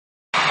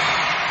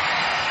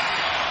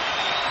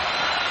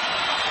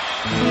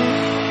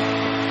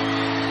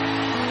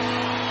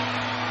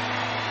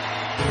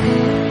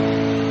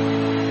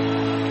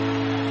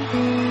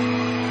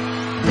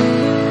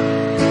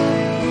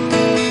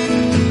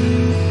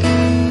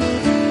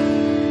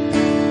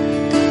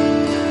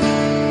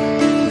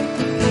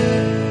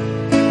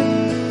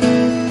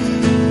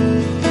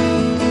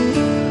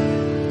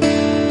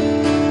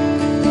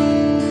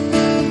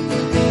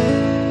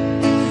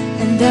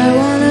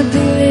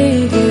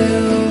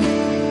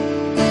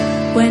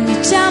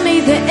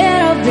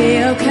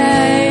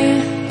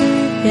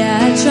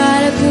try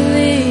to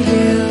believe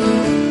you,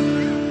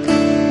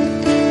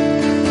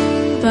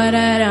 but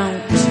I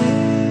don't.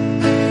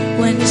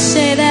 When you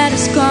say that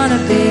it's gonna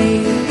be,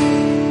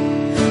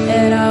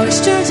 it always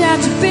turns out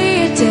to be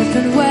a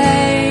different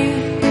way.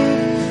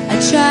 I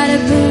try to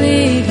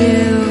believe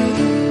you.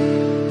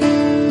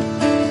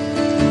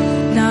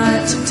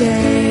 Not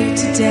today,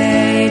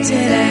 today,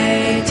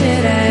 today,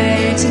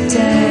 today,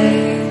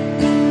 today.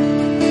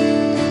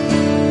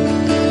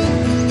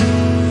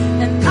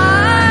 And I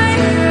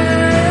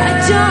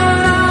don't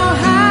know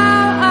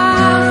how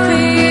I'll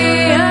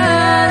feel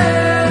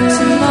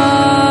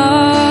tomorrow.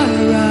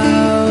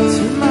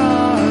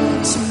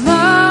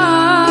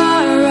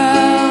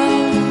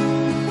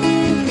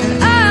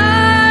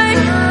 And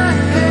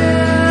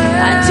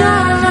I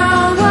don't know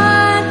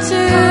what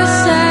to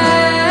say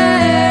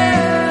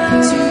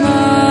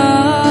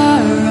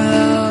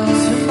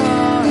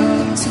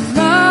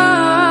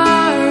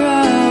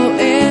tomorrow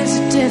is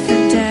a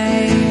different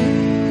day.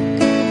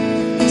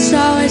 It's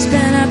always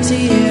been up to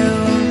you.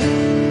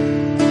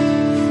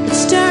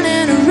 It's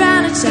turning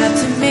around, it's up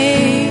to me.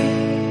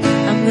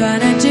 I'm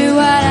gonna do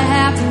what I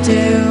have to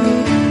do.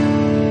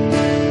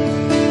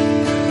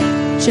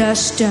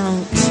 Just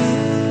don't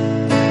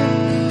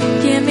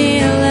give me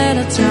a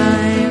little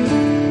time.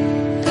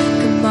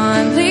 Come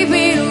on, leave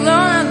me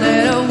alone a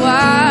little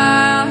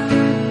while.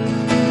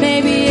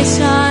 Maybe it's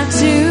not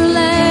too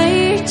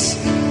late.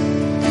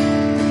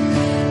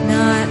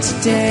 Not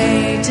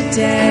today,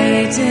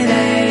 today,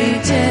 today,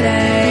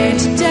 today,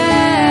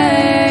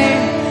 today.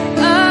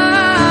 Oh,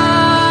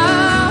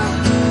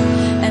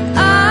 and I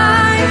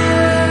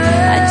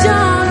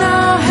don't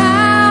know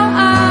how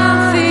I'll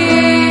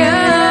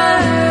feel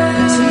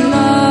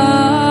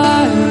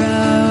tomorrow.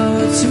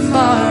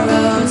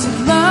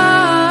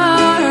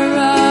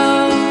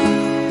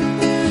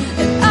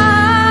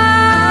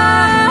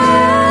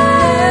 And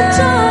I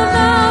don't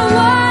know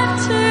what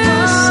to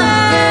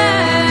say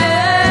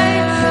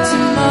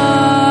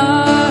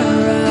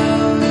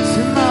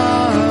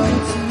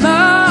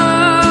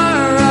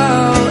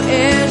tomorrow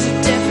is a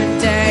different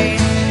day.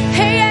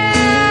 Hey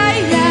yeah,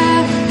 yeah,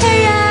 hey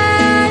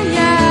yeah,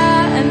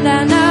 yeah, and I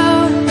know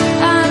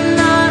I'm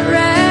not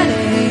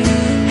ready.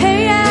 Hey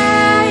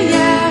yeah,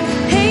 yeah,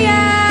 hey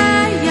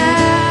yeah,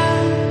 yeah,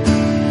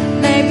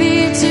 maybe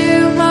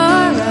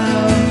tomorrow.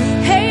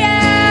 Hey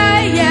yeah,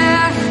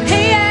 yeah,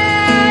 hey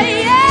yeah,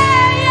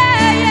 yeah,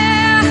 yeah,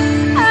 yeah,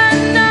 I'm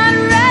not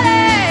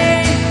ready.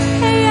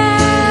 Hey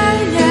yeah,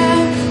 yeah,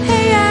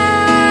 hey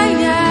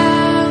yeah,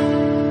 yeah,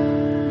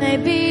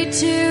 maybe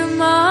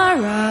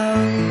tomorrow.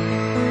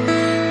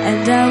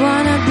 And I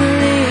wanna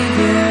believe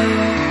you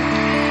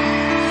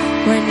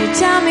when you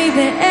tell me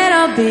that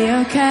it'll be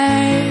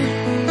okay.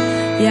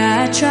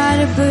 Yeah, I try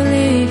to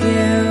believe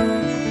you.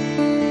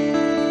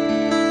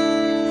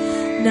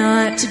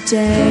 Not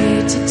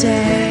today,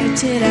 today,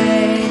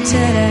 today,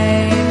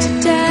 today,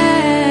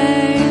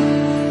 today.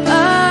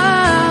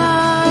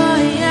 Oh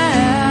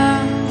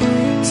yeah,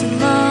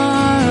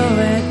 tomorrow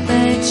it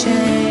may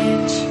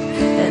change.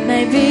 It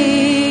may be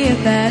a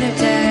better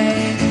day.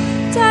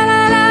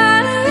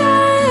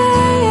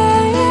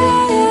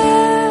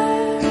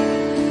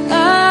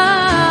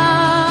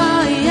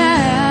 Oh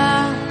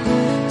yeah,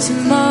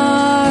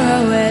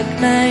 tomorrow it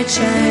may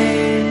change.